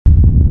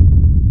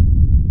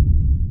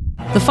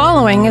The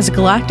following is a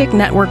Galactic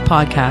Network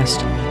podcast.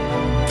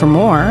 For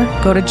more,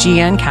 go to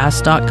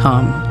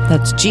gncast.com.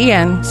 That's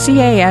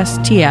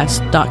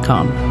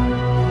gncast.com.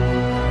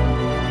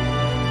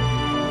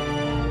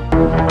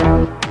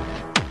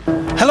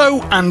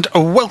 Hello and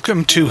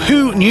welcome to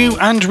Who Knew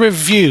and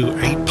Review,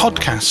 a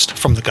podcast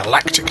from the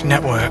Galactic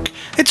Network.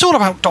 It's all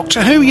about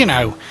Doctor Who, you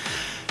know.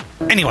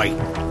 Anyway,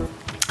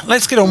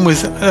 let's get on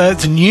with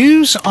the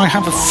news. I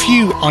have a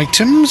few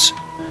items.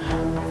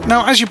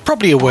 Now, as you're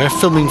probably aware,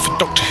 filming for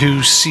Doctor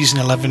Who Season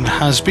 11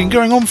 has been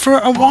going on for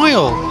a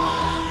while.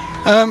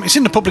 It's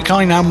in the public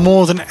eye now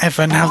more than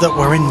ever now that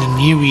we're in the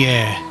new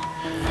year.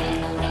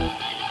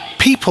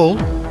 People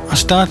are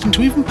starting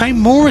to even pay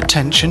more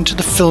attention to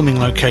the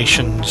filming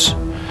locations.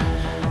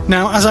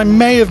 Now, as I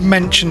may have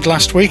mentioned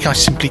last week, I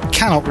simply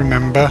cannot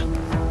remember,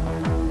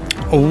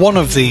 one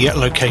of the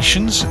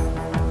locations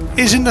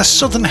is in the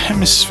Southern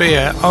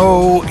Hemisphere.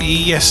 Oh,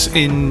 yes,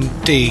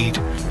 indeed.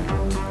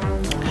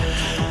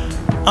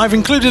 I've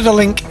included a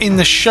link in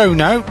the show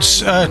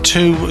notes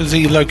to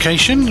the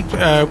location,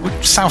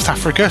 South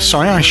Africa,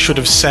 sorry, I should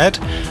have said,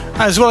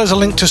 as well as a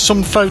link to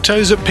some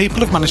photos that people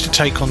have managed to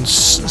take on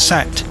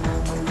set.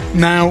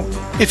 Now,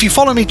 if you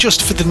follow me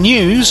just for the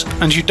news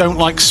and you don't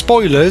like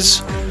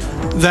spoilers,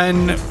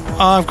 then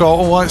I've got,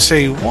 let's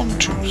see, 1,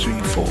 2, 3,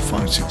 4,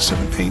 5, 6,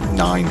 7,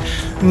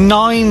 8,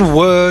 9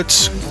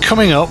 words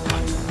coming up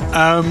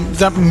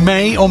that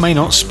may or may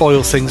not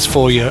spoil things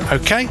for you,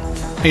 okay?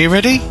 Are you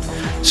ready?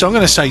 So I'm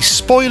going to say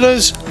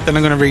spoilers, then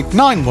I'm going to read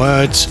 9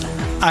 words,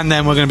 and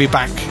then we're going to be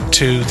back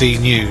to the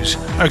news.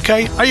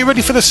 Okay, are you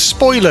ready for the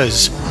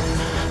spoilers?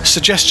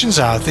 Suggestions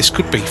are this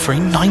could be for a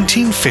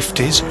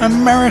 1950s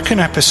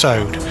American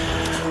episode.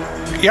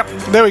 Yep,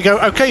 there we go.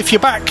 Okay, if you're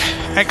back,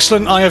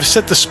 excellent. I have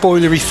said the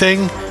spoilery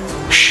thing.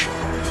 Shh,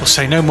 we'll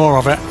say no more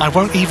of it. I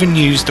won't even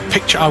use the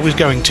picture I was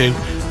going to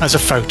as a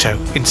photo.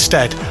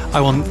 Instead,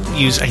 I will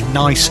use a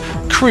nice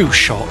crew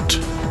shot.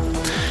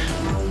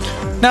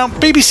 Now,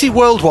 BBC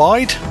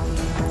Worldwide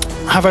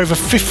have over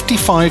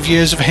 55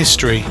 years of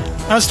history.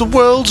 As the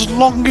world's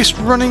longest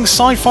running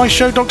sci-fi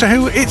show, Doctor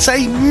Who, it's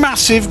a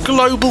massive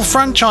global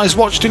franchise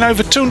watched in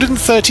over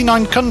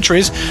 239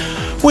 countries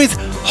with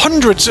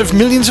hundreds of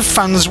millions of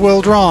fans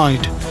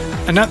worldwide.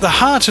 And at the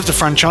heart of the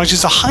franchise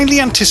is the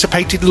highly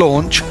anticipated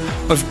launch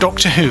of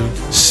Doctor Who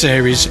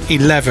Series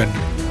 11.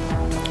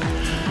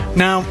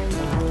 Now,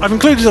 I've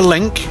included a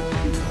link.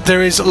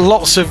 There is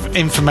lots of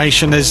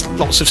information, there's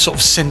lots of sort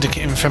of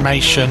syndicate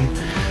information.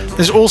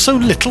 There's also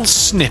little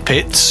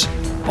snippets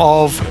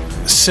of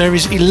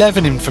Series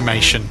 11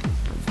 information.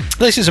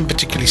 This isn't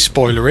particularly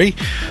spoilery,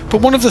 but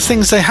one of the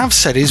things they have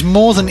said is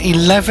more than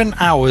 11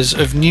 hours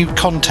of new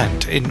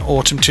content in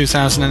autumn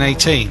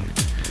 2018.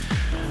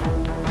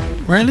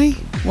 Really?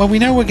 Well, we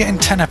know we're getting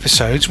 10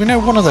 episodes. We know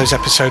one of those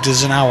episodes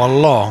is an hour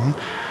long.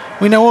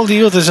 We know all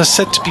the others are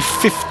said to be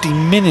 50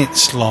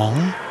 minutes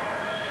long.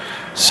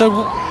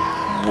 So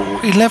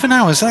 11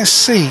 hours, let's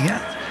see.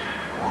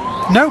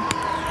 Nope.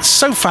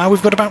 So far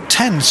we've got about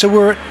 10, so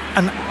we're at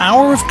an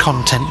hour of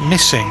content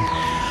missing.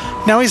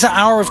 Now, is that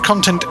hour of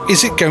content,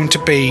 is it going to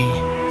be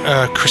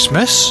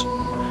Christmas?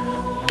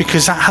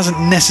 Because that hasn't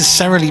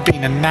necessarily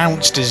been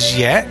announced as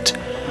yet.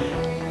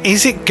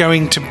 Is it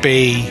going to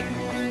be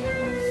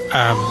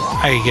a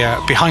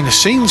behind the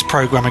scenes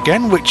programme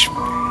again, which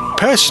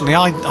personally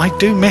I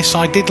do miss.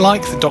 I did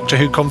like the Doctor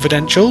Who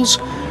Confidentials.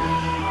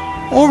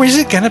 Or is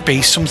it going to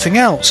be something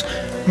else?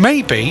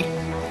 Maybe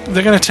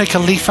they're going to take a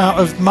leaf out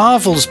of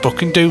Marvel's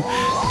book and do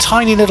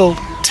tiny little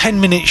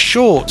 10-minute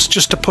shorts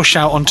just to push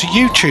out onto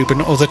YouTube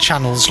and other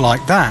channels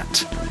like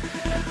that.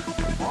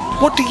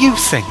 What do you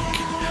think?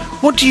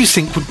 What do you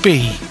think would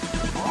be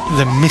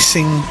the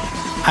missing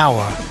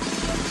hour?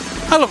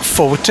 I look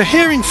forward to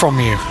hearing from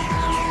you.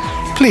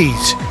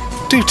 Please,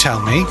 do tell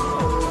me.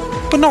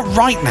 But not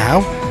right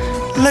now.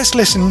 Let's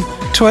listen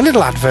to a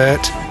little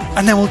advert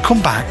and then we'll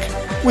come back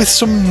with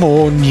some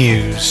more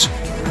news.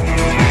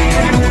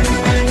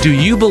 Do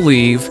you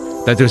believe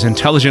that there's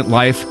intelligent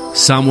life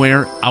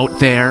somewhere out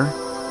there?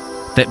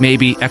 That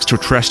maybe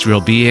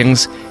extraterrestrial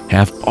beings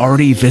have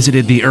already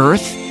visited the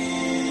Earth?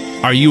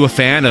 Are you a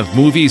fan of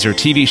movies or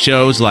TV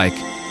shows like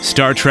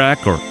Star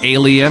Trek or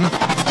Alien?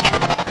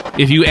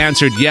 If you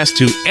answered yes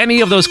to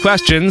any of those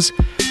questions,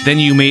 then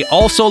you may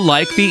also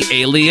like the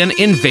Alien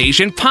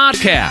Invasion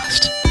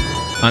podcast.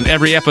 On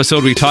every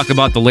episode, we talk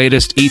about the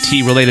latest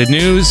ET-related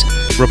news,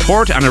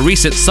 report on a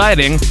recent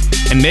sighting,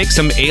 and make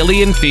some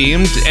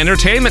alien-themed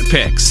entertainment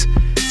picks.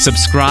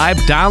 Subscribe,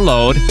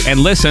 download,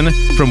 and listen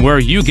from where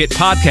you get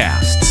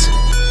podcasts.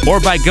 Or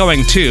by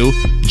going to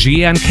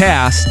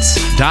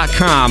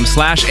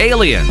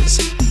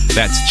gncasts.com/aliens.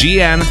 That's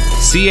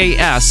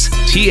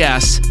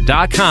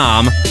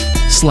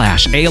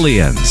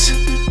gncasts.com/aliens.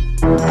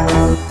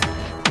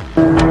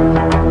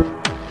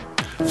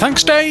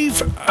 Thanks,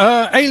 Dave.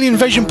 Alien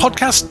Invasion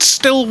podcast,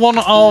 still one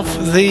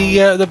of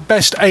the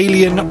best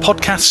alien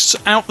podcasts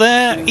out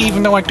there,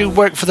 even though I do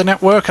work for the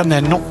network and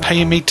they're not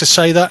paying me to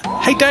say that.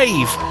 Hey,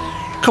 Dave,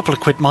 a couple of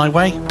quid my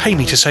way. Pay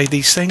me to say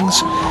these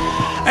things.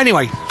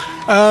 Anyway,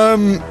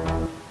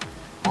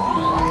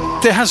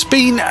 there has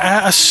been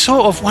a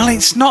sort of, well,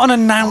 it's not an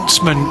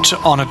announcement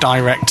on a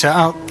director.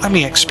 Let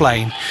me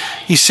explain.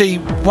 You see,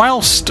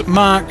 whilst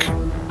Mark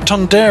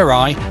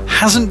Tonderai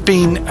hasn't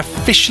been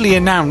officially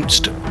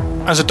announced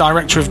as a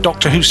director of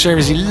Doctor Who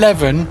Series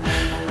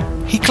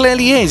 11, he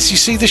clearly is. You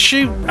see, the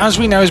shoot, as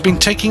we know, has been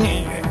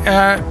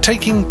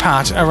taking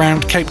part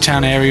around Cape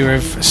Town area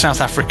of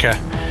South Africa.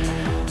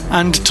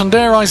 And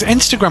Tonderai's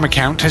Instagram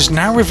account has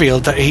now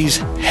revealed that he's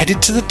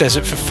headed to the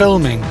desert for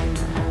filming.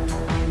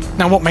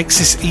 Now, what makes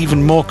this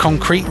even more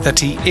concrete that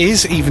he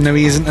is, even though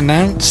he isn't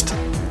announced,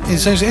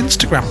 is those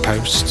Instagram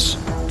posts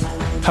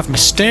have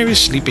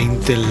mysteriously been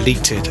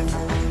deleted.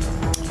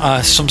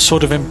 Some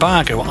sort of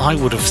embargo, I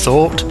would have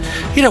thought.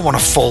 You don't want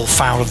to fall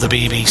foul of the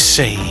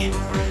BBC.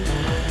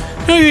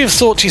 You know, you've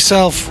thought to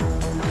yourself,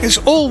 it's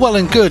all well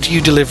and good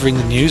you delivering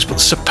the news, but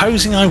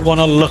supposing I want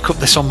to look up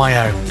this on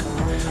my own.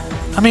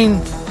 I mean,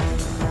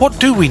 what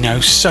do we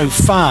know so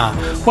far?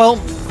 Well,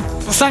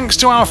 thanks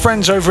to our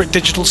friends over at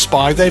Digital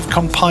Spy, they've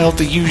compiled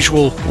the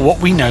usual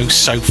What We Know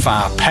So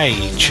Far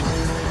page.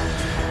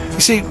 You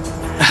see,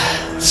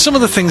 some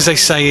of the things they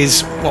say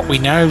is what we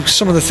know,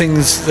 some of the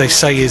things they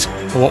say is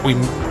what we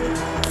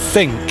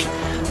think.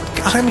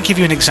 Let me give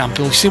you an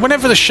example. You see,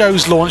 whenever the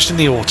show's launched in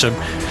the autumn,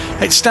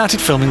 it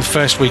started filming the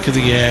first week of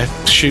the year,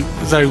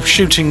 though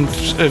shooting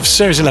of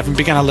Series 11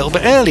 began a little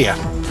bit earlier.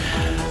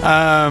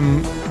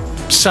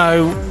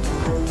 So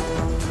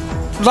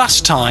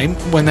last time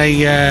when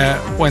they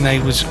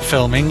was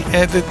filming,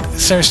 the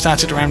series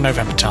started around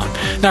November time.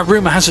 Now,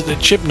 rumour has it that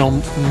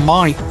Chibnall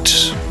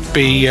might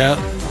be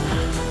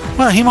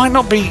he might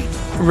not be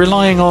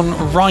relying on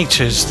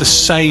writers the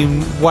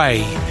same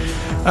way.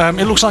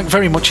 It looks like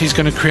very much he's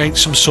going to create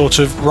some sort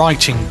of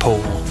writing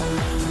pool.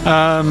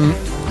 I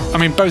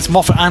mean, both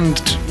Moffat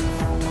and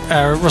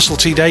Russell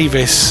T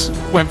Davies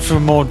went for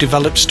more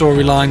developed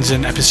storylines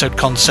and episode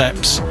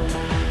concepts.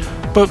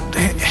 But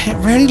it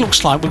really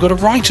looks like we've got a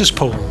writer's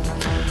pool.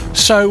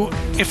 So,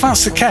 if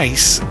that's the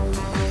case,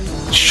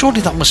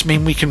 surely that must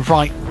mean we can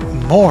write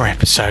more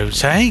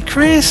episodes, eh,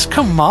 Chris?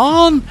 Come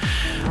on!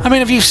 I mean,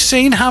 have you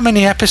seen how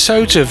many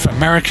episodes of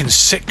American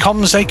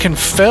sitcoms they can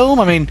film?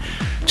 I mean,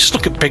 just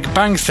look at Big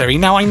Bang Theory.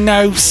 Now, I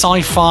know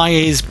sci-fi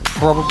is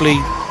probably...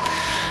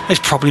 there's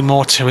probably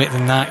more to it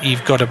than that.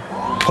 You've got to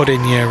put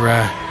in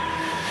your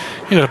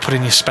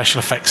special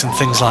effects and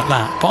things like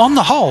that. But on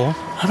the whole,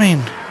 I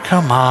mean...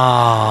 come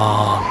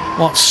on,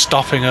 what's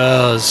stopping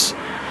us?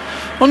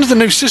 Under the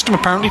new system,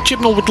 apparently,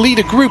 Chibnall would lead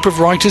a group of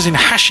writers in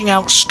hashing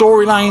out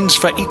storylines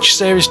for each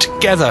series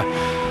together.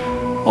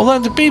 Although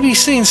the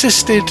BBC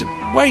insisted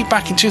way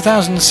back in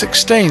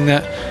 2016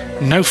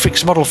 that no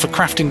fixed model for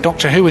crafting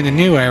Doctor Who in the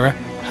new era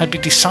had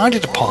been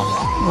decided upon.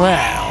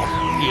 Well,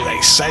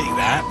 they say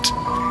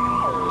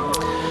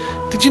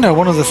that. Did you know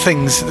one of the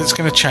things that's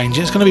going to change?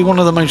 It's going to be one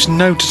of the most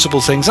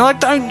noticeable things. And I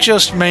don't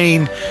just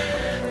mean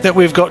that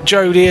we've got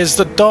Jodie as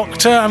the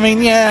Doctor. I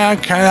mean, yeah,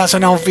 okay, that's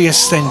an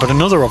obvious thing, but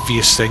another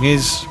obvious thing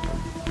is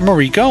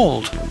Murray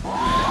Gold.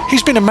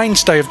 He's been a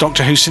mainstay of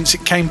Doctor Who since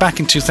it came back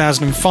in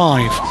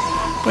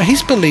 2005, but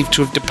he's believed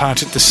to have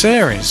departed the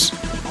series.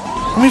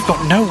 And we've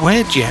got no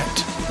word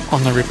yet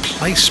on the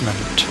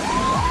replacement.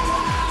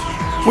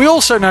 We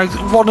also know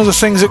that one of the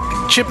things that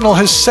Chibnall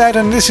has said,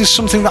 and this is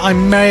something that I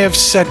may have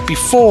said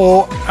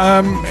before,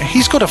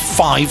 he's got a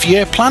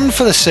 5-year plan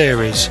for the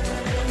series.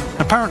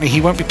 Apparently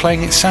he won't be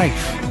playing it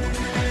safe.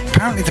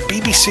 Apparently the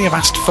BBC have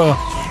asked for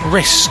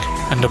risk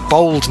and a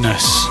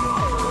boldness.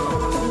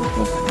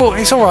 But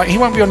it's alright, he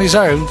won't be on his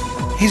own.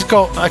 He's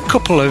got a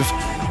couple of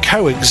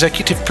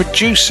co-executive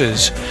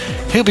producers.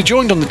 He'll be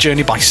joined on the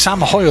journey by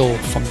Sam Hoyle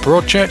from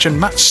Broadchurch and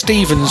Matt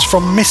Stevens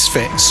from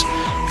Misfits.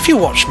 If you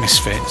watch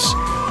Misfits,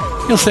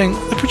 you'll think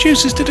the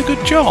producers did a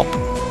good job.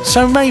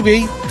 So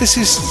maybe this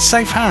is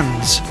safe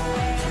hands.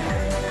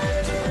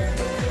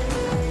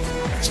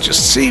 Let's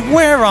just see,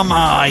 where am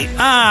I?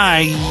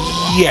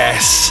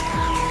 Yes.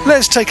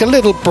 Let's take a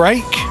little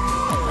break.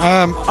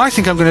 I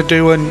think I'm going to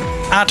do an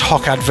ad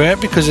hoc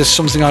advert because there's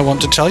something I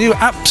want to tell you.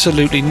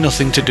 Absolutely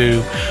nothing to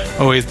do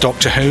with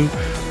Doctor Who.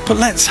 But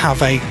let's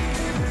have a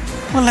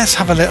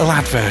little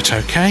advert,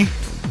 okay?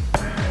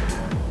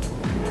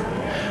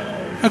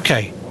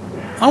 Okay.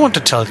 I want to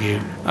tell you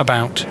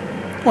about,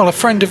 well, a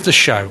friend of the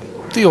show,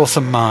 the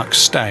author Mark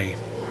Stay.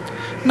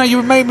 Now,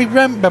 you may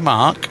remember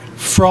Mark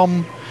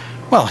from,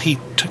 well, he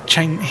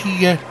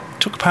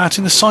took part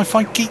in the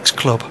Sci-Fi Geeks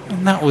Club,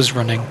 and that was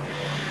running.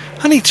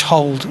 And he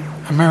told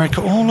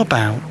America all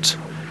about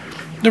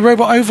the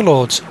robot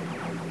overlords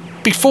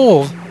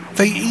before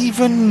they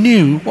even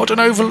knew what an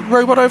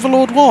robot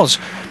overlord was.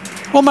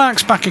 Well,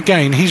 Mark's back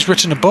again. He's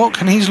written a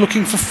book and he's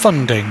looking for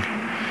funding.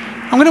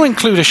 I'm going to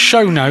include a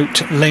show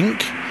note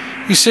link.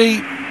 You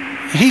see,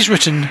 he's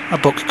written a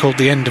book called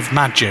The End of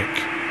Magic.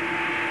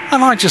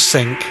 And I just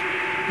think,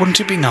 wouldn't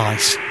it be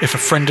nice if a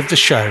friend of the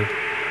show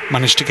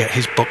managed to get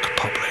his book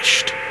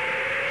published?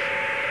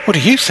 What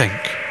do you think?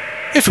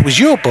 If it was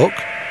your book,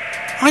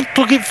 I'd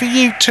plug it for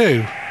you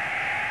too.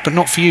 But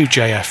not for you,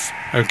 JF,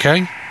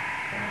 okay?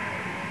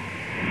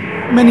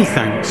 Many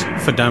thanks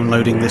for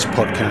downloading this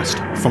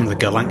podcast from the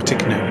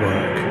Galactic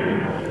Network.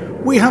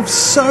 We have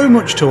so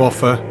much to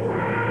offer.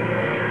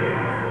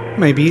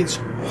 Maybe it's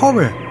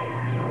horror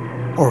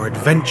or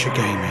adventure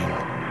gaming.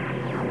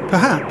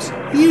 Perhaps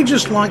you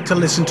just like to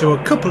listen to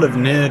a couple of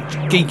nerds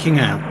geeking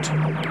out.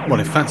 Well,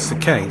 if that's the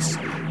case,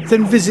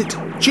 then visit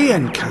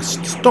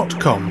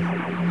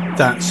gncasts.com.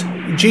 That's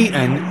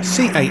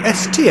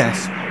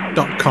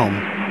GNCASTS.com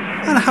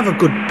and have a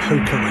good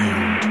poke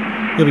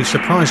around. You'll be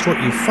surprised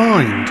what you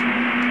find.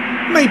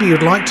 Maybe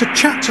you'd like to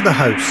chat to the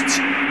hosts.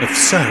 If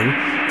so,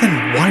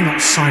 then why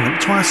not sign up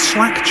to our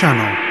Slack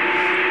channel?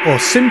 Or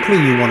simply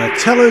you want to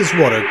tell us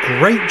what a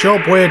great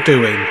job we're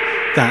doing.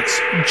 That's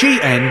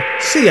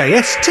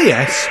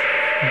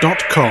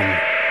GNCASTS.com.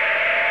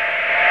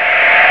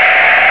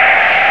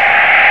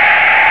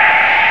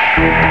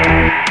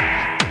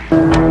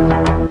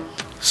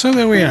 So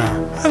there we are,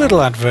 a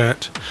little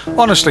advert.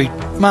 Honestly,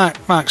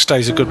 Mark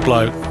stays a good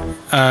bloke.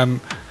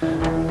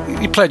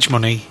 You pledge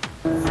money,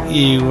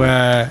 you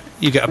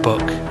get a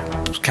book.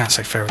 Can't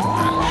say fairer than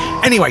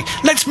that. Anyway,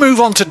 let's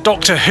move on to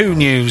Doctor Who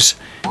news.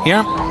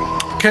 Yeah,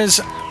 because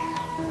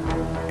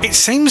it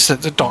seems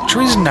that the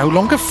Doctor is no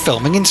longer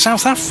filming in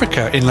South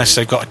Africa, unless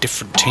they've got a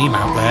different team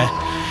out there.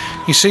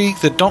 You see,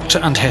 the Doctor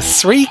and her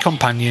 3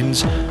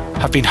 companions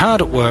have been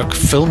hard at work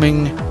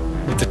filming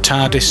with the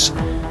TARDIS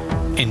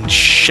in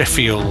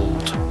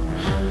Sheffield.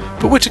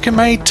 But Whittaker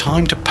made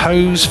time to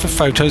pose for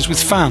photos with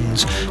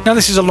fans. Now,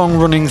 this is a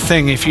long-running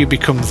thing. If you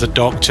become the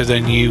Doctor,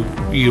 then you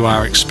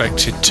are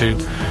expected to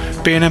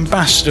be an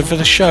ambassador for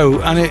the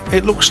show, and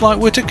it looks like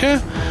Whittaker,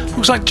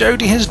 looks like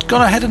Jodie has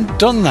gone ahead and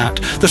done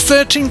that. The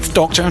 13th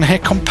Doctor and her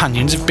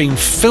companions have been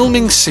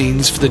filming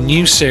scenes for the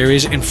new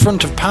series in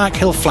front of Park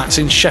Hill Flats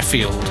in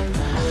Sheffield.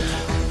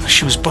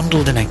 She was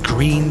bundled in a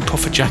green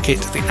puffer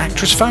jacket. The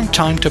actress found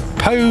time to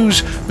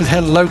pose with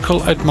her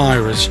local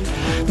admirers.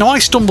 Now, I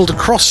stumbled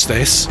across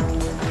this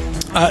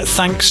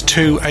thanks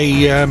to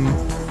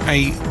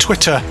a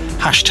Twitter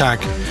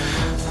hashtag.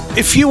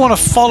 If you want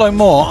to follow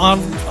more,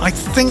 I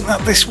think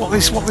that what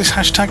this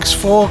hashtag is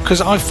for, because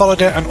I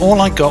followed it and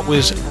all I got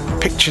was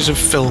pictures of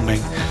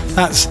filming.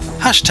 That's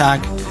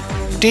hashtag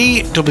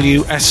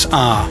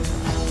DWSR.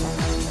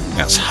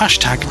 That's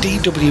hashtag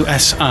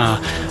DWSR.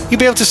 You'll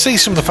be able to see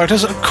some of the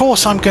photos. Of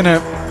course, I'm going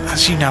to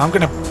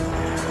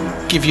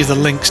give you the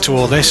links to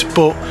all this,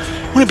 but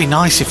wouldn't it be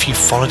nice if you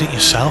followed it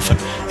yourself? And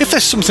if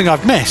there's something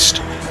I've missed,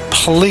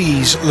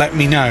 please let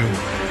me know.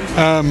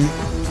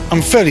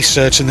 I'm fairly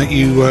certain that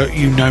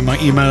you know my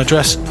email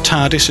address,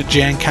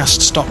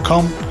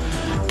 tardis@gncasts.com.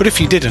 But if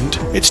you didn't,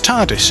 it's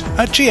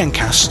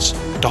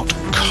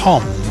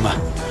tardis@gncasts.com.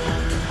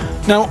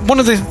 Now, one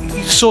of the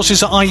sources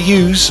that I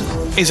use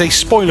is a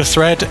spoiler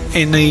thread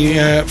in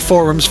the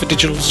forums for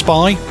Digital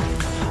Spy.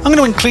 I'm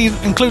going to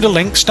include a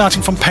link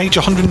starting from page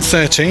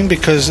 113,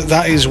 because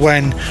that is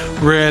when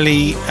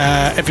really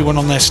everyone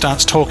on there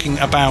starts talking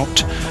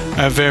about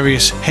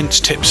various hints,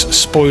 tips,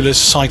 spoilers,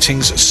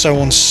 sightings, so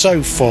on and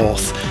so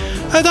forth.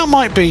 That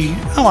might be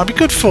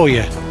good for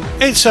you.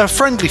 It's a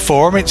friendly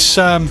forum. It's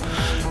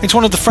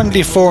one of the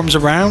friendlier forums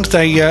around.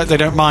 They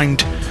don't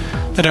mind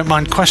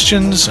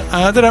questions.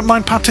 They don't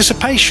mind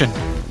participation.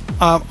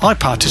 I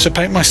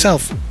participate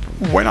myself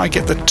when I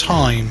get the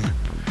time.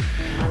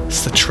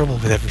 It's the trouble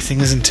with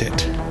everything, isn't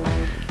it?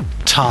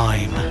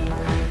 Time.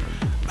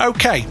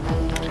 Okay,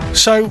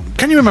 so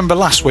can you remember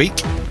last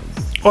week,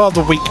 well,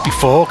 the week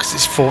before, because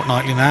it's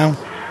fortnightly now,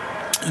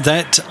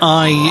 that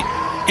I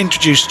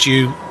introduced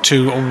you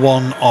to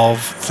one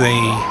of the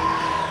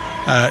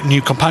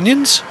new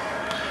companions?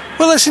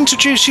 Well, let's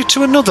introduce you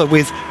to another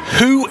with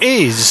who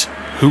is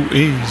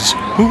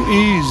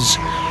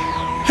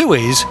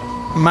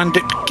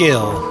Mandip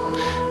Gill.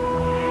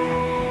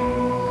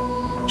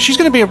 She's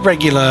going to be a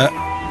regular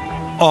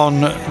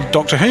on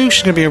Doctor Who.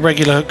 She's going to be a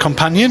regular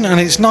companion, and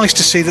it's nice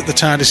to see that the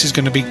TARDIS is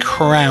going to be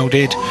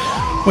crowded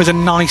with a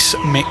nice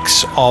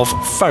mix of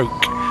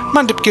folk.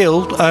 Mandip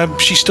Gill,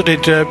 she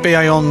studied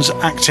BA Hons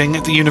acting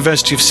at the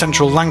University of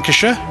Central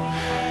Lancashire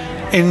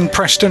in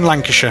Preston,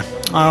 Lancashire.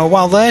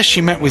 While there,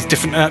 she met with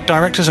different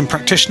directors and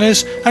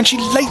practitioners, and she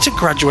later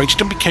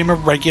graduated and became a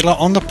regular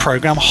on the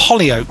programme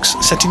Hollyoaks,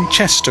 set in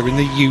Chester in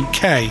the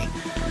UK.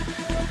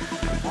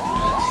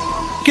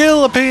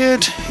 Gill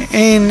appeared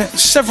in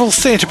several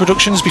theatre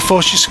productions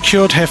before she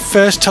secured her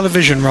first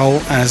television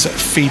role as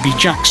Phoebe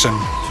Jackson,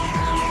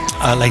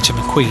 later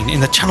McQueen, in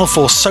the Channel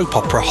 4 soap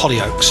opera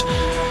Hollyoaks.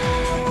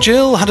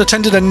 Jill had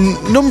attended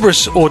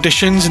numerous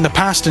auditions in the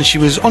past, and she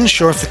was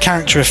unsure if the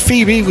character of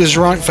Phoebe was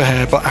right for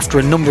her, but after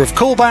a number of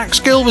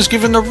callbacks, Gill was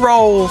given the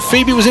role.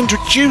 Phoebe was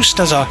introduced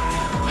as a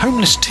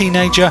homeless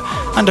teenager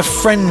and a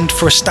friend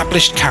for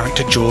established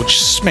character George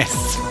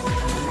Smith.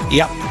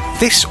 Yep,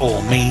 this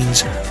all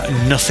means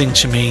nothing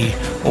to me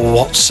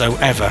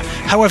whatsoever.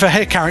 However,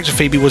 her character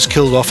Phoebe was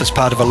killed off as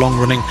part of a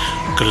long-running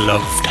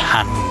gloved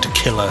hand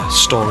killer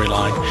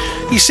storyline.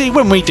 You see,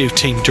 when we do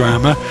team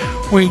drama,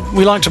 we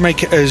like to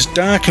make it as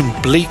dark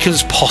and bleak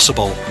as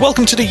possible.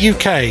 Welcome to the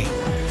UK.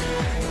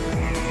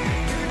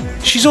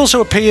 She's also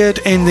appeared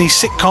in the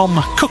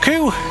sitcom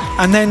Cuckoo,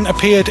 and then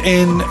appeared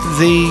in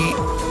the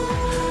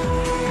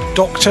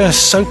Doctor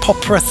soap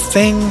opera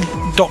thing,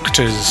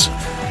 Doctors.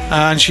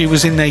 And she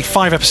was in a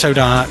 5-episode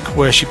arc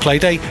where she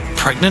played a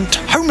pregnant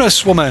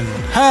homeless woman.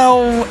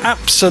 How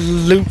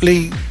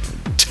absolutely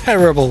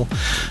terrible.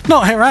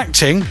 Not her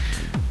acting,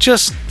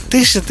 just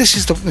this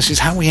is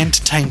how we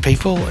entertain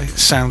people. It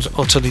sounds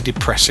utterly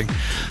depressing.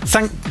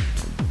 Thank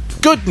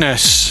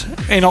goodness,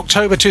 in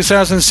October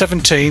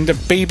 2017, the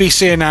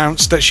BBC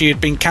announced that she had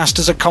been cast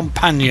as a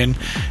companion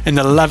in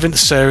the 11th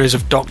series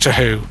of Doctor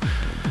Who.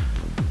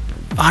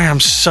 I am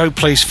so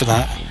pleased for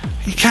that.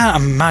 You can't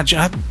imagine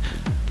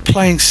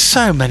playing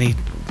so many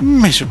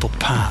miserable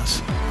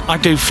parts. I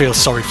do feel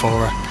sorry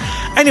for her.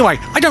 Anyway,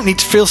 I don't need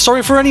to feel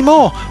sorry for her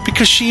anymore,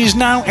 because she is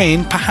now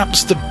in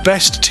perhaps the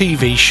best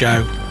TV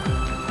show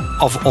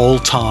of all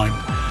time.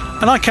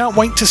 And I can't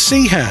wait to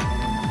see her.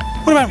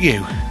 What about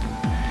you?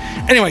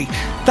 Anyway,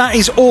 that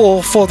is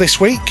all for this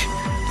week.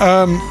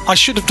 I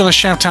should have done a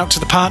shout out to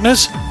the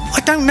partners.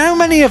 I don't know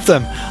many of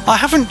them. I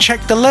haven't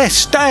checked the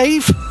list.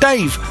 Dave,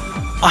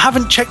 I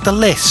haven't checked the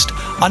list.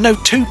 I know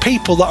 2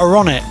 people that are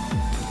on it.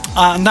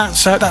 And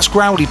that's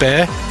Growly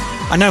Bear.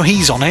 I know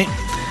he's on it.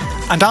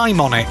 And I'm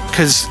on it,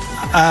 because, okay,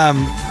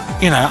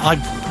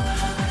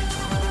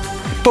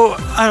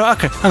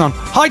 hang on.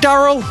 Hi,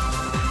 Daryl.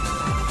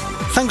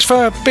 Thanks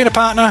for being a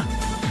partner.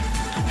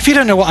 If you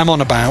don't know what I'm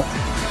on about,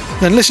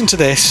 then listen to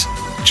this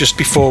just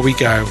before we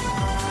go.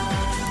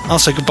 I'll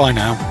say goodbye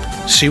now.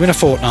 See you in a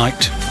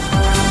fortnight.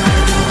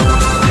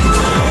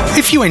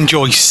 If you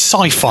enjoy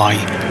sci-fi,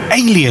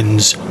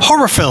 aliens,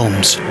 horror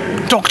films,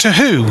 Doctor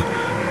Who,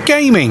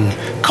 gaming,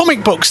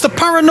 comic books, the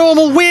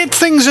paranormal, weird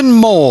things and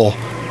more,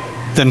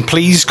 then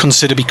please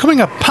consider becoming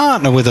a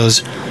partner with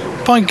us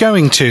by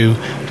going to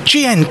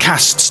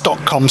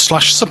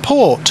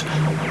gncasts.com/support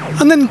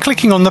and then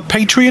clicking on the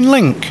Patreon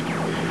link.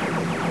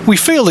 We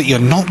feel that you're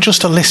not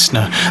just a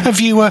listener, a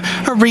viewer,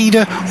 a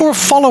reader, or a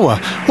follower.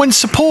 When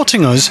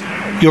supporting us,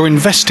 you're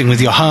investing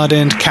with your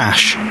hard-earned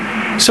cash.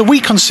 So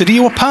we consider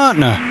you a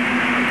partner.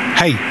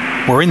 Hey,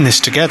 we're in this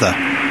together.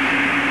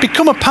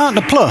 Become a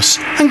Partner Plus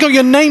and get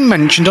your name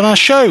mentioned on our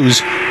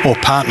shows, or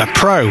Partner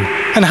Pro,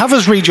 and have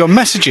us read your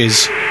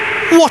messages,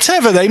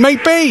 whatever they may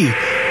be.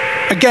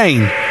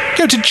 Again,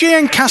 go to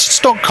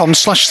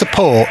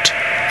gncasts.com/support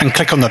and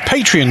click on the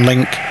Patreon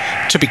link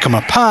to become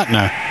a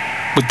partner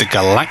with the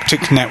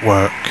Galactic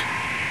Network.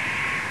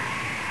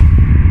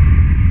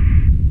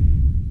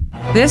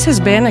 This has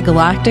been a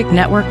Galactic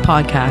Network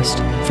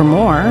podcast. For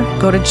more,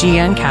 go to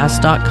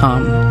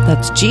gncast.com.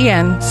 That's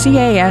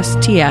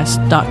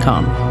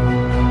GNCASTS.com.